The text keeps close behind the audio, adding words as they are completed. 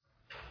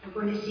We're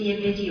going to see a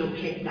video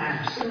clip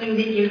now, something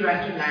that you'll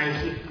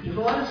recognise. You've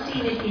all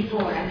seen it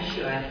before, I'm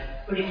sure,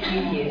 but a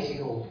few years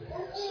ago.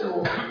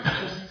 So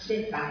just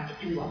sit back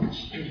and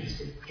watch and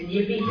listen, and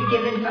you'll be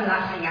forgiven for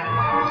laughing out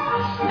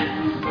loud.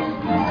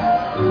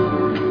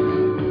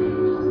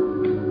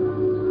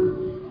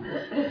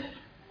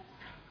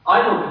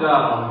 I look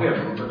down on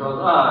him because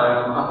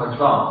I am upper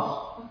class.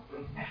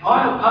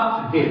 I look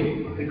up to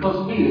him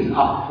because he is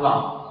upper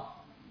class.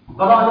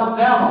 But I look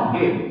down on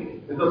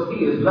him because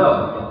he is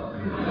lower class.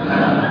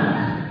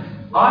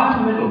 I am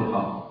middle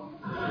class.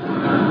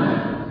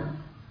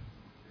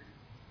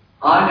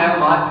 I know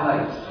my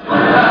place.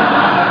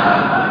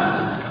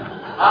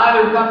 I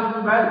look up to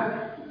them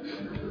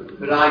both.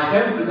 But I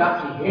don't look up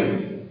to him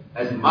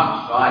as much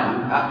as I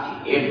look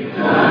up to him.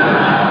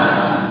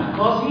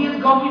 Because he has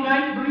got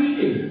innate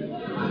breeding.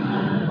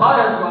 I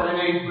have got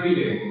innate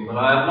breeding, but I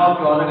have not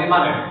got any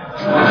money.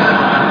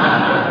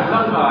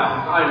 Sometimes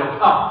I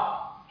look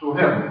up to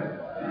him.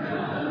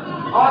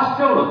 I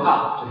still look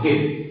up to him.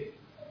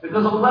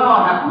 Because although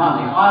I have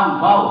money, I am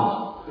vulgar.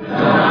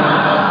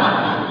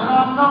 But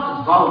I'm not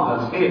as vulgar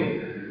as him.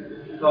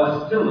 So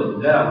I still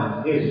look down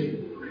at him.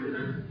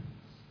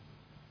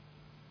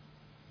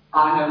 I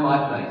know my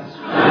place.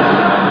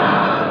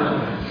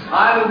 I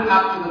look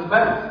up to them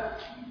both.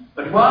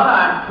 But while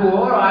I'm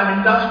poor, I'm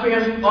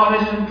industrious,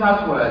 honest, and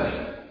trustworthy.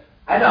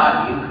 Had I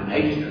the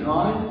inclination, I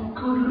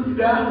could look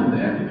down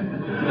there.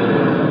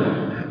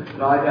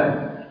 But I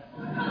don't.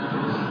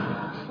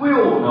 We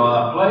all know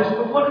our place,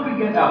 but what do we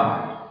get out of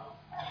it?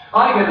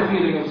 I get a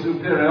feeling of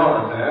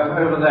superiority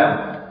over them.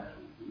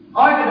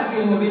 I get a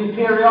feeling of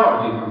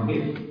inferiority from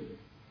him.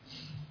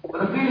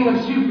 But a feeling of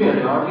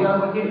superiority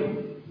over him.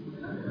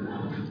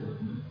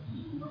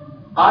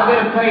 I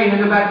get a pain in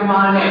the back of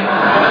my neck.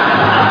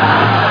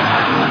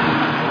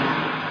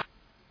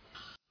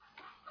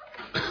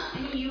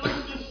 He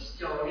used his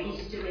stories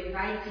to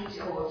invite his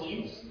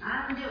audience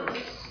and us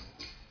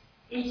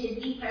into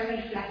deeper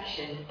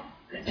reflection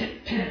of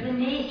the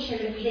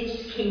nature of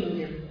his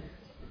kingdom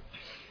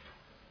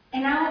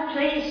and our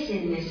place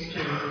in this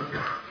kingdom.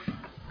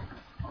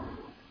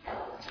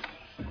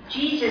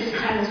 Jesus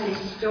tells this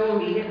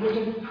story that would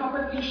have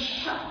probably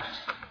shocked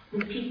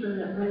the people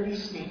that were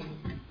listening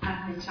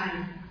at the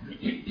time.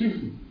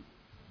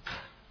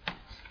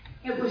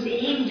 It was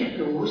aimed at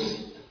those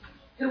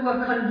who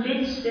were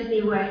convinced that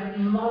they were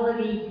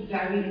morally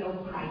very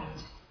upright.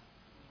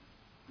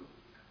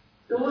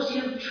 Those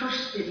who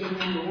trusted in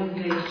their own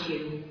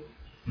virtue,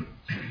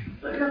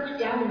 but looked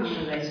down on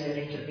others a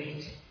little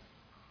bit.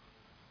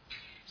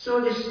 So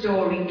the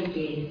story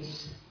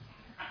begins.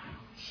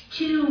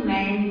 2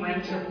 men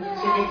went up to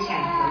the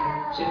temple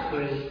to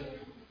pray.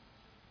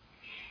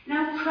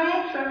 Now,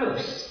 prayer for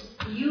us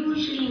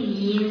usually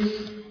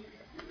means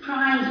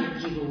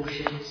private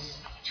devotions,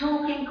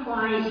 talking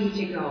quietly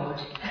to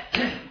God.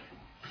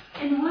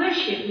 And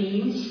worship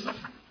means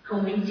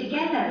coming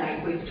together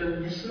like we've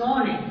done this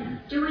morning,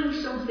 doing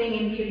something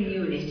in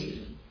community.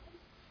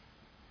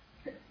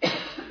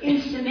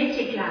 In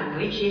Semitic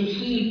language, in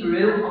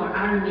Hebrew or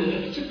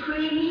Aramaic, to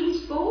pray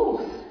means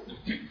both.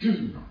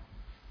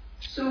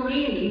 So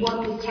really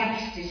what the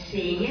text is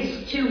saying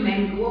is 2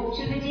 men go up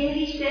to the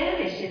daily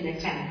service in the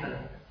temple.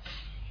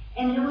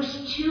 And there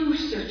was 2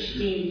 such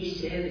daily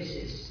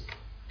services.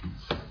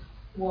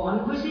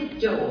 One was at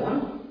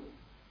dawn,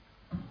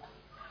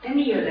 and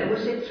the other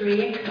was at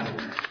 3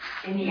 o'clock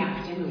in the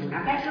afternoon.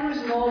 I bet there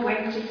was more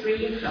went to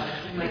 3 o'clock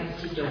than went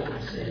to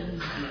dawn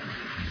service.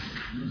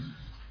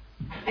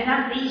 And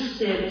at these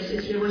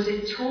services there was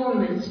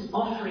atonement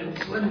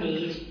offerings were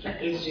made for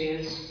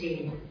Israel's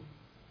sin.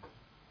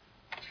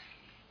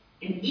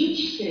 And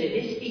each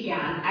service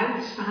began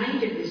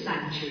outside of the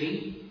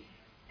sanctuary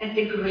at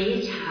the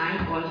great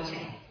high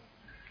altar,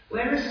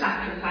 where a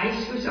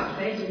sacrifice was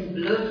offered and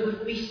blood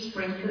would be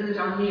sprinkled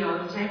on the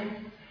altar,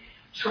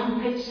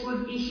 trumpets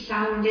would be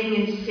sounding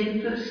and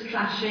cymbals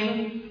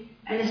clashing,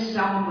 and a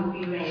psalm would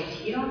be read.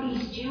 You know,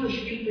 these Jewish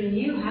people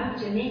knew how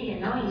to make a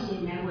noise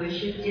in their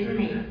worship, didn't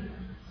they?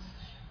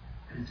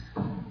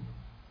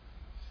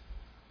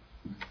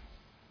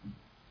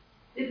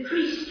 The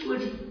priest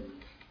would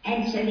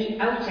enter the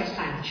outer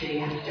sanctuary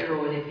after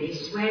all of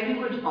this, where he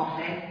would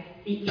offer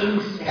the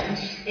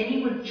incense, and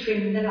he would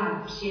trim the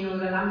lamps. You know,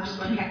 the lamps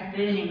were kept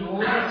burning all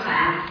the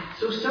time,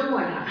 so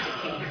someone had to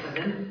care for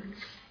them.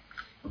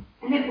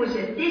 And it was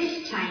at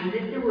this time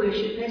that the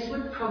worshippers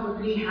would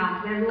probably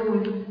have their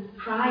own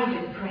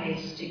private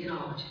prayers to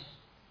God.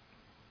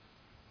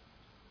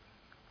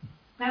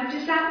 Now,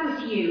 does that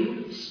with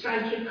you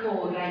strike a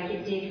chord like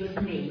it did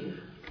with me?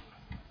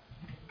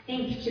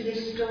 Think to the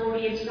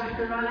story of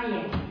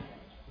Zechariah.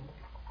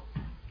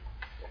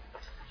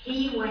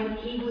 He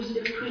was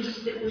the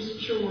priest that was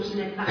chosen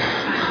at that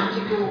time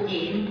to go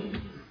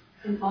in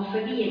and offer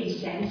the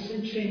incense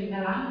and trim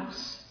the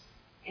lamps.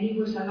 And he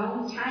was a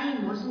long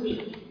time, wasn't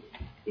he?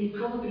 They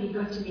probably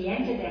got to the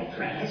end of their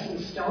prayers and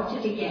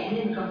started again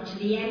and got to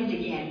the end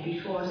again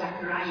before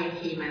Zechariah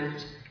came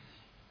out.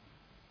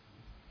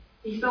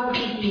 They thought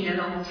he'd been a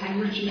long time,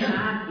 which he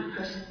had,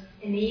 because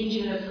an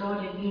angel of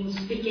God had been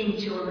speaking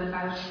to him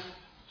about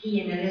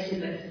he and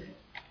Elizabeth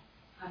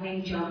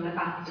having John the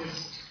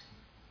Baptist.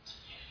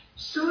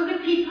 So the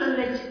people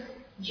that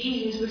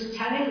Jesus was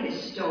telling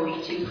this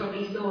story to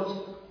probably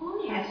thought,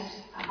 oh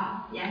yes,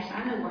 yes,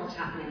 I know what's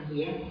happening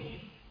here.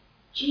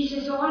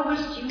 Jesus always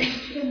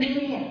used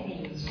familiar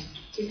things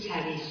to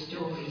tell his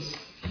stories,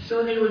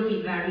 so they would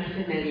be very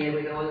familiar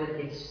with all of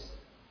this.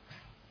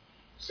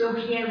 So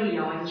here we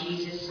are in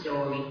Jesus'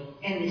 story,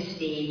 and the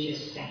stage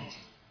is set.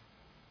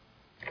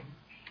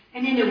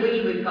 And in a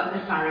way we've got the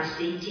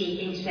Pharisee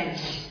taking centre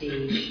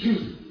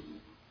stage.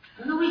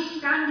 Although he's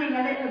standing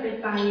a little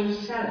bit by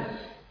himself,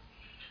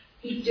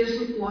 he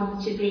doesn't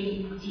want to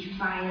be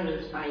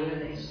defiled by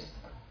others.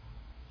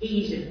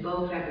 He's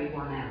above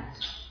everyone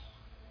else.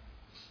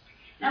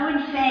 Now,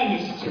 in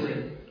fairness to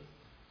him,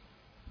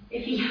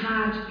 if he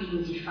had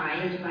been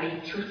defiled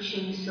by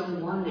touching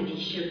someone that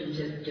he shouldn't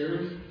have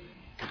done,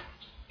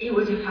 he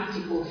would have had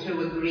to go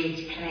through a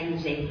great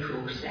cleansing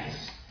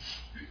process.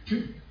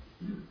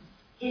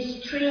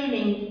 His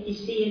training, you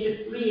see,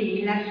 had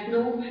really left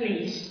no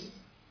place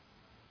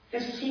for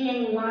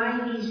seeing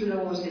why these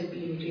laws had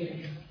been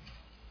given.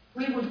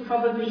 We would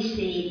probably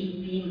say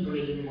he'd been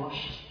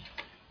brainwashed.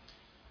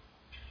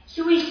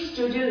 So he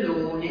stood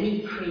alone and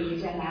he prayed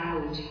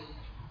aloud.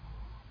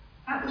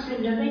 That was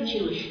another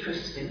Jewish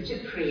custom,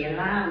 to pray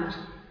aloud.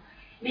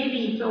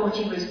 Maybe he thought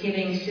he was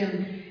giving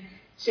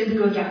some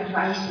good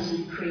advice as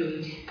he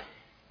prayed.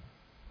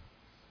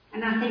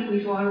 And I think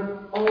we've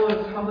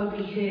all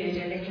probably heard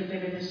a little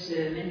bit of a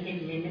sermon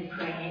hidden in the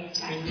prayer at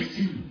times.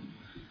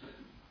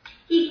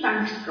 He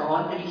thanks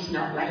God that he's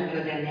not like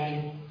other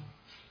men.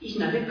 He's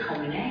not a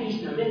commoner,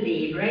 he's not a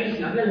labourer, he's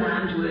not a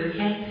land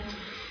worker.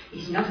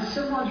 He's not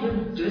someone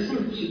who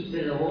doesn't keep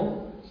the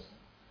law.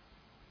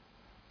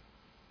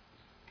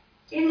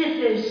 In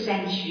the first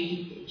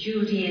century,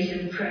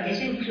 Judaism prayers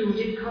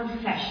included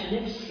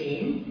confession of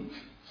sin,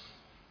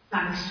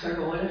 thanks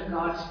for all of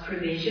God's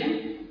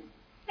provision,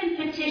 and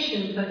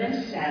petition for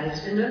themselves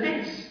and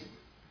others.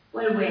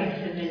 Well,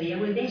 we're familiar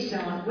with this,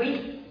 aren't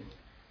we?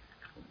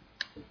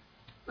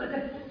 But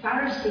the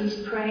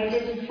Pharisees' prayer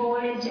didn't fall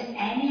into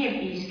any of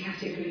these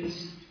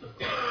categories.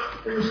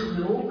 There was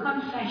no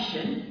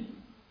confession,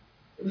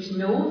 there was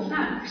no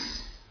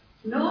thanks,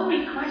 no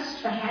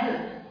request for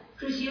help.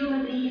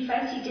 Presumably he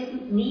felt he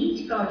didn't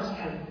need God's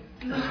help.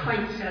 He was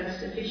quite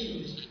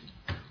self-sufficient.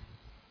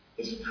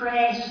 His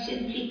prayer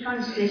simply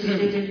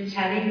consisted of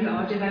telling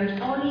God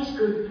about all his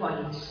good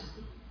points.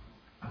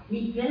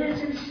 He builds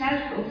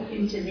himself up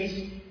into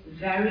this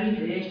very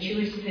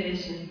virtuous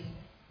person.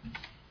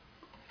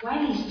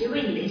 While he's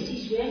doing this,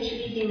 he's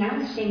virtually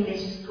denouncing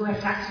this poor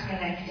tax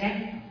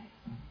collector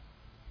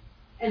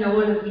and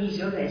all of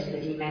these others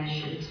that he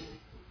mentioned.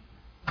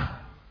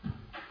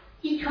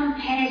 He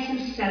compares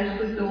himself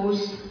with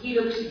those he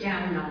looks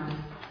down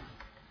on.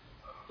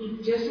 He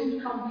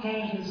doesn't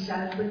compare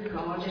himself with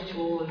God at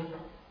all.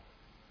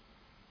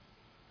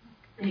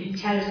 And he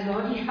tells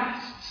God he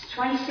fasts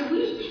twice a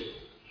week,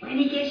 and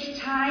he gives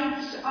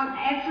tithes on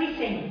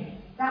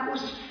everything. That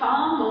was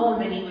far more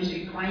than he was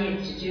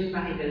required to do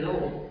by the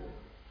law.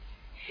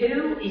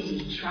 Who is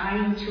he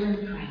trying to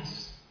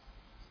impress?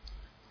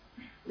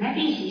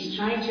 Maybe he's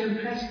trying to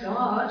impress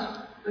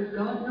God, but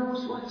God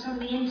knows what's on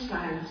the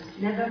inside,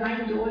 never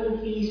mind all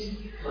of these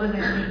other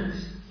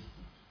things.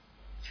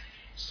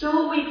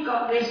 So we've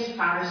got this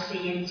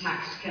Pharisee and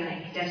tax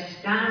collector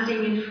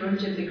standing in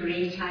front of the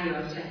great high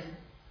altar,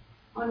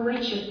 on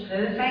which a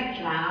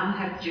perfect lamb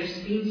had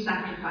just been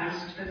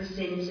sacrificed for the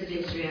sins of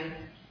Israel.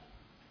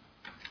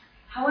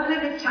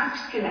 However, the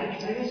tax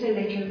collector is a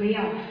little way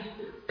off.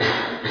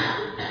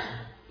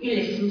 He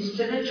listens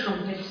to the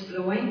trumpets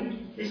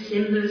blowing, the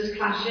cymbals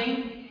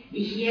clashing.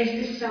 He hears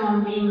the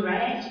psalm being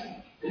read.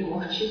 He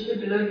watches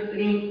the blood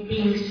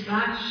being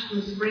splashed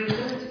and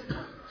sprinkled.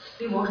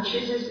 He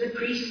watches as the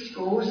priest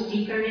goes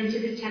deeper into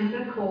the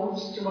temple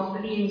courts to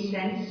offer the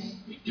incense.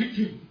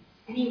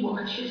 And he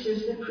watches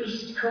as the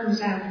priest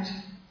comes out.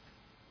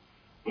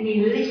 And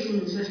he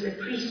listens as the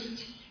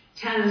priest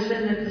tells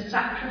them that the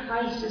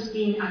sacrifice has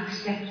been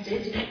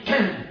accepted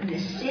and the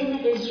sin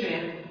of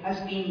Israel has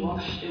been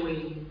washed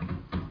away.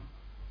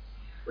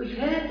 We've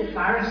heard the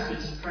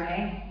Pharisees'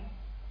 prayer.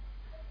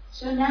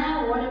 So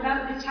now, what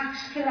about the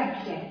tax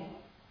collector?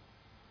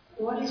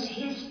 What is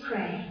his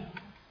prayer?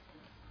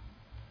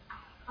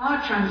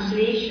 Our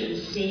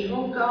translations say,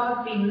 "O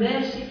God, be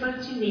merciful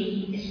to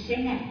me, a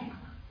sinner."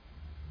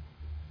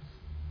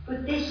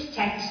 But this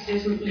text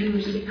doesn't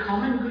use the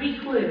common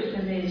Greek word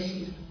for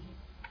mercy.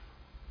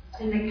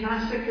 In the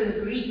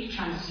classical Greek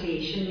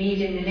translation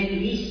made in the Middle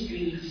East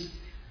reads,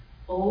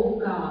 "O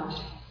God,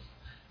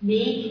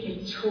 make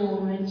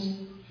atonement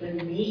for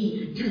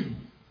me."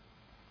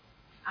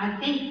 I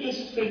think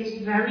this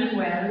fits very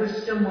well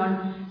with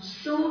someone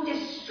so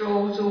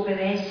distraught over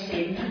their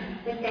sin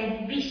that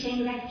they're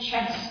beating their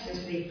chest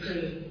as they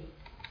pray.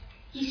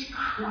 He's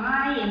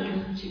crying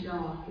out to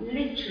God,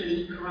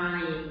 literally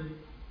crying.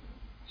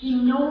 He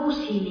knows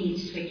he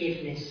needs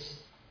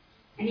forgiveness,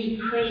 and he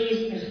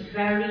prays a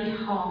very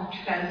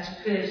heartfelt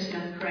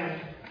personal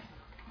prayer.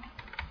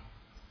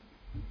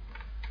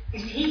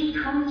 As he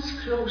comes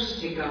close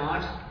to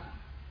God,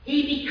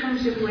 he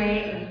becomes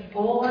aware of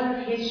all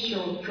of his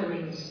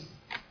shortcomings.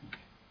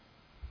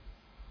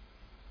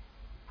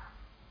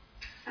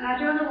 And I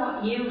don't know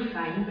what you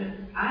find,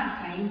 but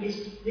I find this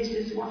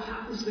is what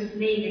happens with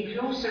me. The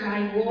closer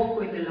I walk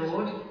with the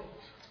Lord,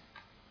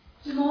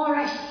 the more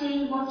I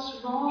see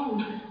what's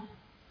wrong.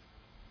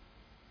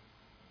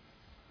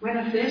 When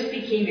I first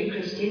became a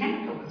Christian,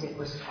 I thought it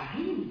was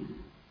fine.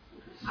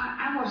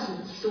 I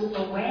wasn't so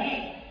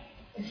aware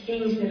of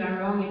things that are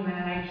wrong in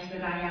my life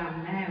that I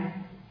am now.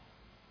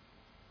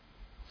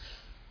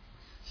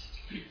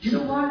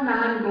 So one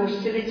man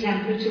goes to the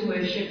temple to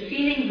worship,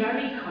 feeling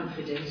very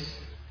confident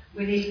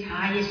with his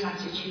pious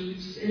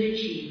attitudes and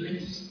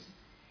achievements.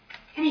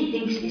 And he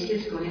thinks this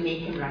is going to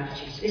make him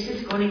righteous. This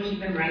is going to keep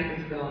him right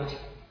with God.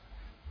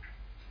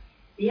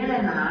 The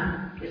other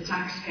man, the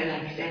tax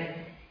collector,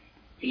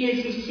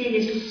 feels his sin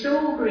is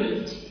so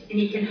great and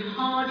he can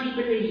hardly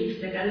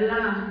believe that a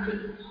lamb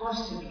could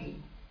possibly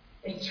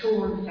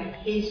atone for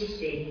his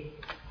sin.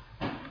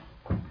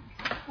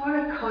 What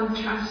a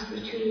contrast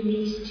between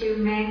these two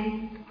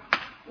men.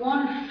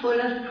 One full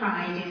of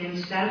pride in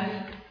himself,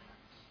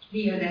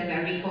 the other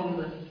very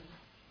humble.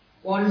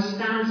 One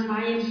stands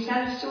by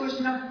himself so as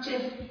not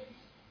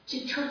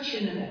to touch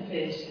another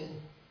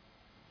person.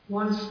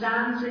 One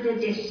stands at a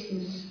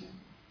distance,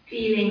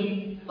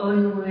 feeling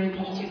unworthy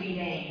to be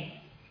there.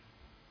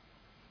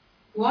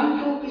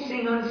 One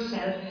focusing on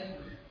self,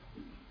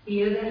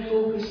 the other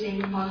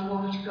focusing on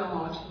what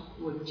God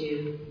would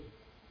do.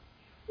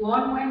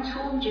 One went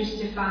home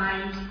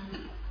justified,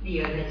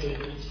 the other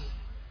didn't.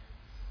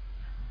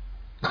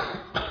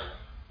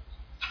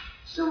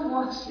 So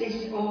what's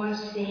this all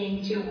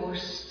saying to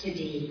us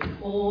today,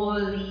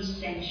 all these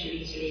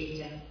centuries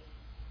later?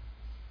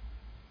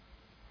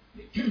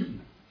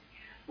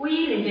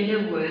 We live in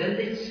a world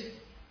that's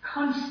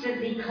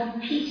constantly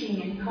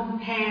competing and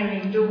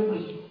comparing, don't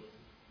we?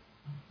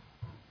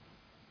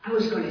 I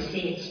was going to say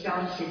it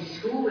starts in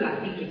school. I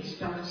think it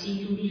starts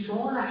even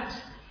before that.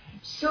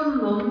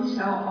 Some mums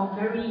are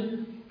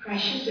very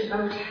precious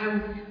about how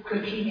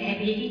quickly their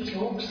baby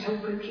talks, how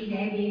quickly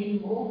their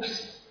baby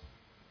walks.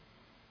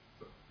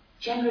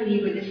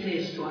 Generally with the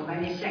first one, by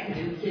the second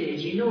and third,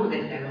 you know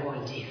that they're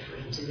all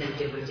different and they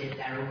do it at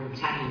their own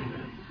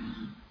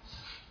time.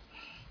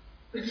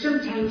 But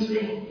sometimes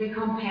the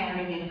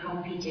comparing and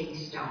competing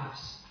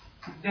starts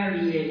very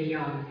early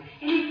on.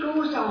 And it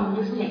goes on,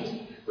 doesn't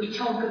it? We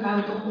talk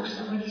about, oh,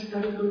 somebody's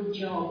got a good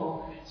job,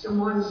 or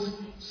someone's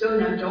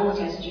son or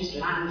daughter's just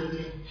landed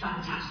a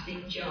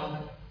fantastic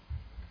job.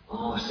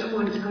 Oh,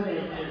 someone's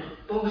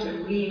bought a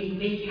really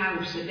big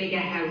house, a bigger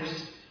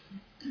house.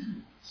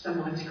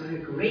 Someone's got a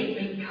great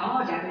big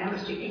car down our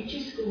street. It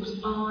just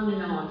goes on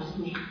and on,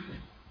 doesn't it?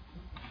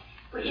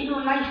 But you know,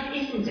 life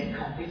isn't a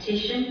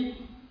competition.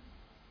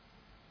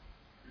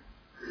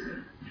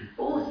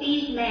 Both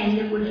these men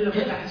that we've looked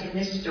at in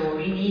this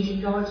story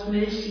needed God's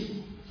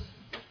mercy.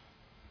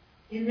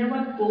 And they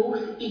were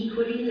both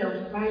equally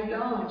loved by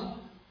God.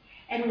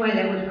 And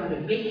whether we've got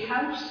a big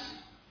house,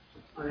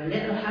 or a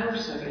little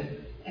house, or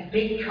a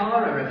big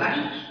car, or a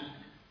bike,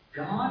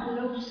 God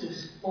loves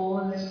us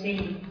all the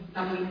same,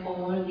 and we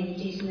all need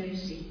his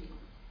mercy.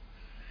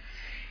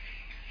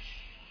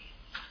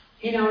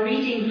 In our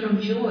reading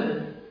from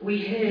Joel,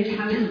 we heard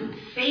how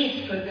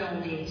faithful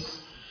God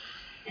is,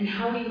 and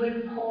how he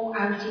will pour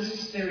out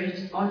his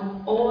Spirit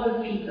on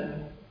all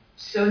people,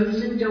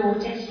 sons and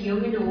daughters,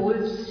 young and old,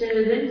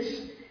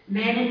 servants,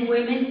 men and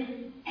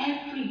women,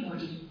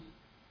 everybody.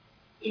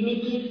 And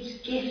he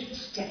gives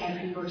gifts to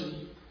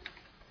everybody.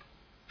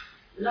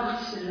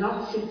 Lots and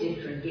lots of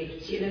different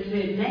gifts. You'll have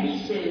heard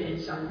many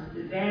sermons on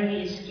the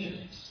various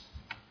gifts.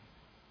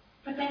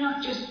 But they're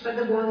not just for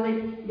the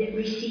one that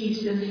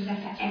receives them, they're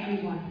for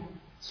everyone.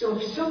 So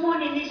if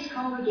someone in this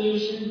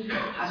congregation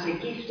has a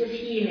gift of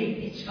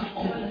healing, it's for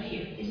all of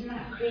you. Isn't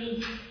that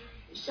great?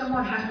 If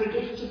someone has the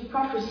gift of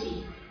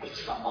prophecy, it's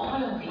for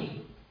all of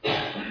you.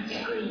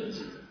 That's great.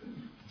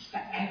 It's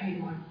for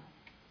everyone.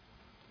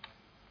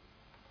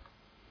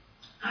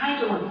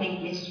 I don't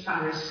think this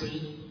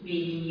Pharisee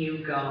really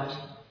knew God.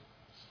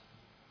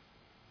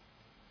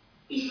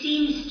 He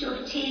seems to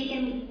have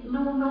taken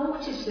no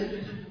notice of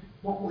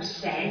what was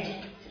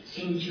said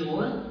in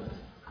Joel.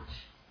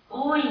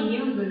 Oh, he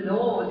knew the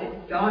law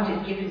that God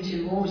had given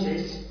to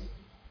Moses,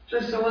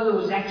 plus all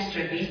those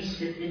extra bits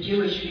that the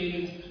Jewish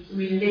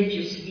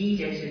religious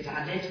leaders had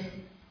added.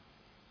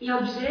 He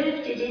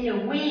observed it in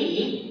a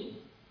way,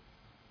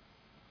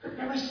 but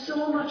there was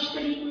so much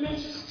that he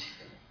missed.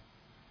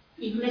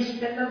 He missed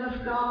the love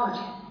of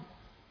God.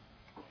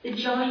 The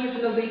joy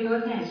of loving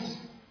others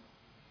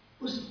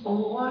was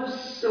all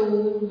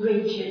so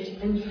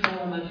rigid and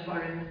formal for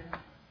him.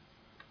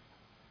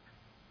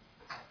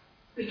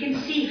 We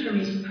can see from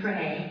his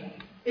prayer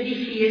that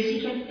he feels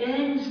he can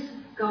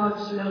earn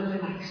God's love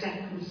and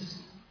acceptance.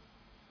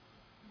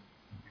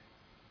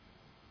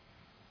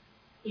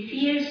 He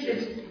feels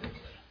that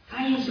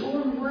by his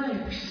own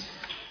works,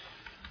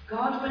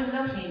 God will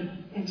love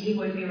him and he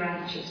will be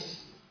righteous.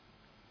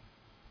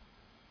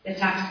 The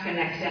tax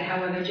collector,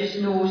 however, just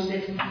knows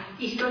that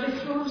he's got to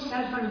throw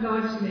himself on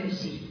God's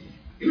mercy.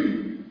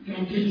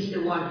 And he's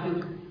the one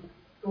who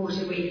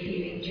goes away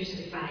feeling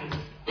justified.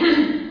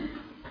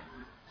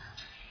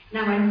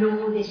 Now, I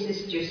know this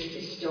is just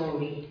a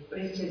story, but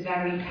it's a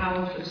very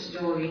powerful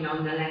story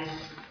nonetheless.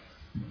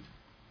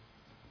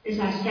 As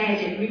I said,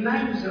 it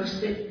reminds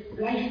us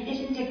that life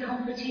isn't a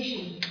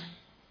competition.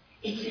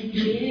 It's a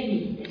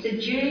journey. It's a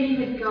journey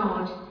with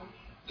God,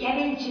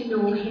 getting to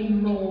know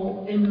him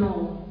more and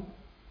more.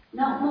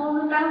 Not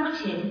more about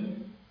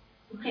him.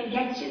 We can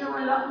get to know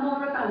a lot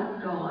more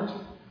about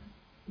God,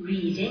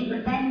 reading,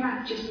 but then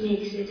that just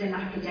makes it an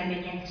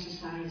academic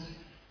exercise.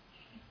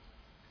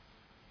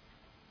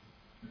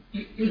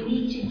 We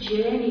need to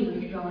journey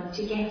with God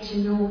to get to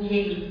know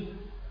him,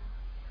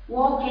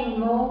 walking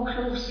more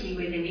closely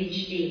with him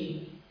each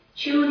day,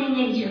 tuning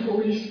into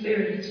Holy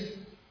Spirit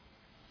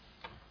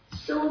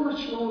so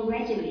much more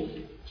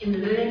readily,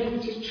 and learning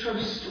to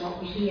trust what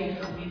we hear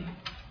from him.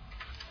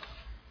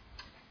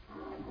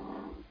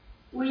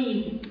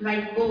 We,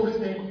 like both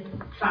the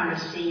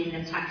Pharisee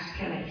and the tax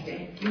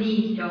collector,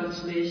 need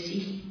God's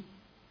mercy.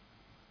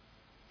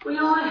 We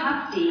all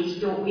have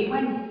days, don't we,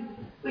 when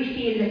we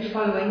feel that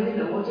following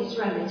the Lord is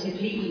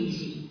relatively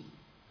easy.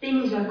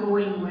 Things are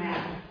going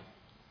well.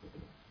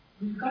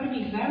 We've got to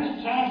be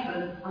very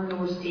careful on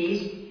those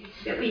days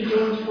that we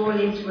don't fall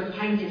into a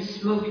kind of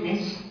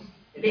smugness,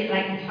 a bit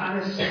like the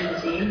Pharisee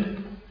was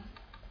in.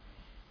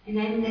 And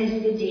then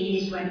there's the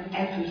days when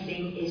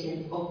everything is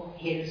an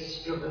uphill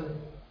struggle.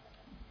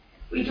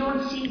 We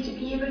don't seem to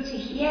be able to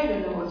hear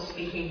the Lord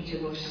speaking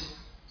to us.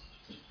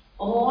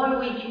 All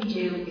we can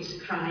do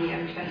is cry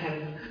out for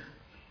help.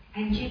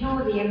 And you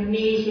know, the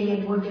amazing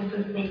and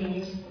wonderful thing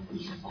is,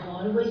 he's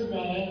always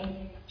there,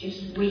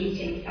 just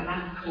waiting for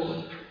that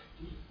call.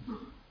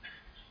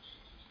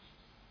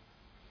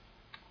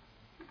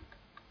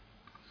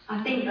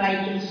 I think,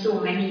 like in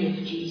so many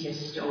of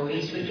Jesus'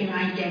 stories, we can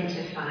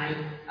identify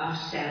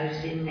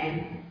ourselves in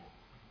them,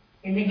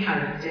 in the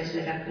characters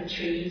that are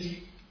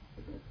portrayed.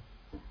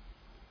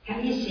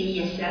 Can you see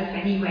yourself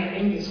anywhere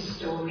in this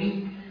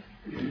story?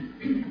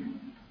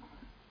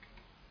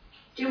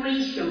 Do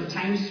we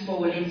sometimes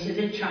fall into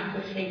the trap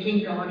of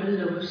thinking God will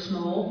love us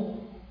more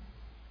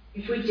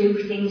if we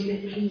do things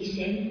that please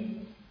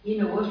him?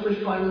 You know, if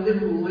we follow the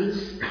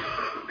rules.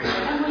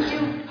 And we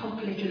do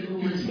pop little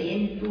rules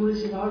in,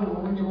 rules of our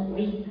own, don't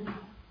we?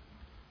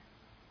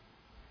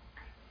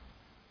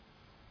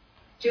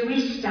 Do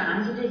we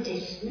stand at a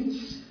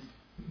distance,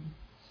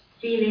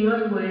 feeling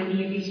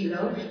unworthy of his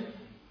love,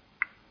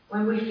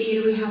 when we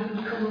feel we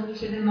haven't come up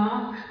to the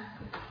mark?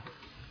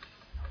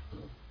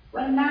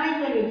 Well,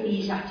 neither of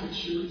these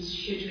attitudes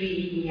should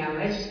really be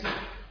ours.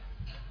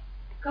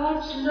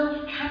 God's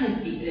love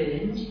cannot be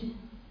earned.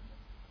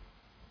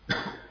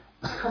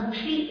 It's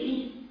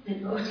completely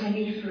and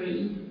utterly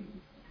free,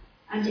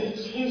 and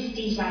it's his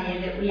desire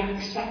that we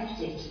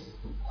accept it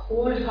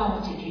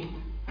wholeheartedly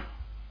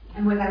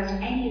and without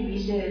any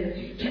reserve.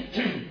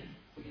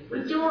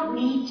 We don't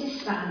need to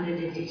stand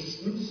at a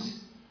distance.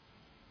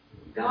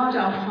 God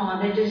our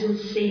Father doesn't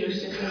see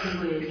us as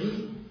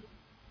unworthy.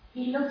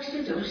 He looks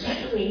at us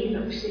the way he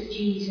looks at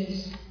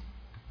Jesus.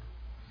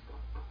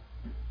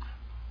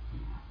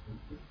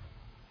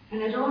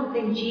 And I don't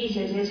think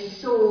Jesus is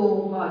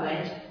so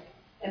bothered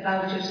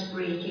about us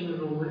breaking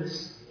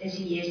rules as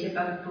he is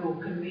about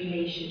broken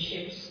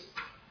relationships,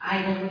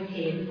 either with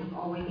him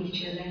or with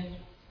each other.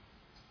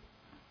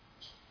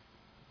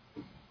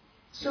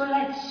 So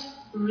let's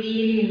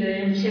really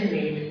learn to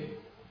live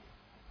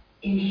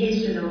in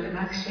his love and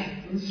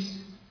acceptance.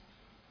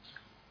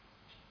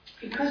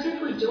 Because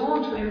if we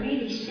don't, we're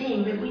really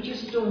saying that we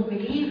just don't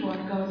believe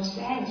what God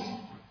says.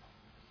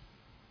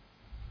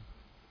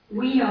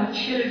 We are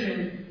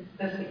children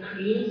of the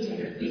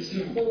Creator of this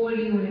whole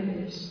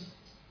universe.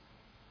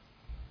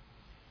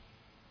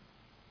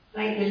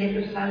 Like the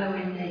little fellow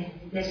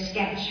in the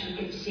sketch, we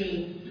could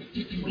see,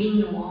 we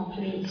know our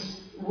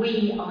place.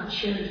 We are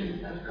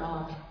children of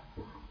God.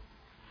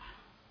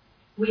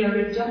 We are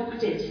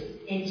adopted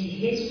into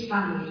his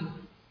family.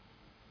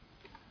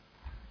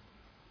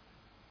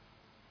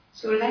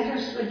 So let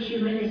us with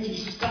humility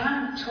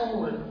stand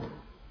tall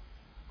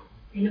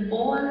in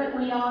all that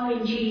we are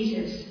in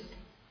Jesus.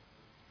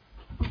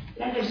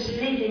 Let us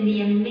live in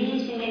the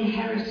amazing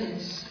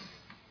inheritance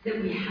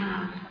that we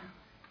have.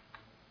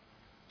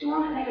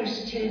 Don't let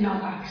us turn our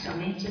backs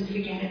on it and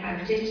forget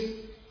about it.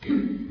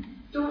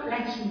 Don't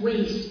let's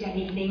waste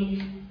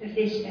anything of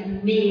this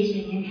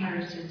amazing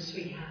inheritance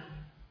we have.